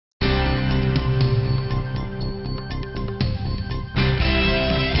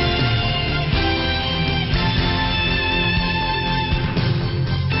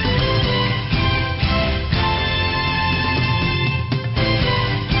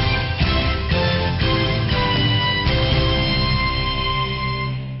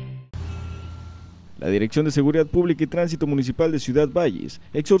Dirección de Seguridad Pública y Tránsito Municipal de Ciudad Valles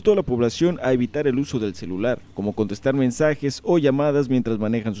exhortó a la población a evitar el uso del celular, como contestar mensajes o llamadas mientras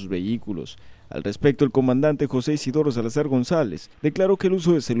manejan sus vehículos. Al respecto, el comandante José Isidoro Salazar González declaró que el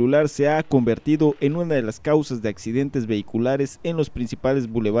uso del celular se ha convertido en una de las causas de accidentes vehiculares en los principales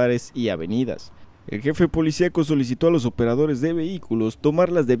bulevares y avenidas. El jefe policíaco solicitó a los operadores de vehículos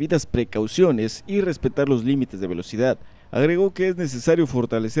tomar las debidas precauciones y respetar los límites de velocidad. Agregó que es necesario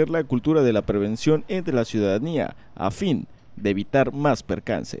fortalecer la cultura de la prevención entre la ciudadanía a fin de evitar más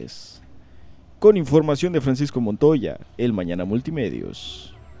percances. Con información de Francisco Montoya, el Mañana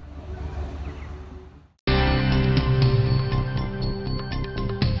Multimedios.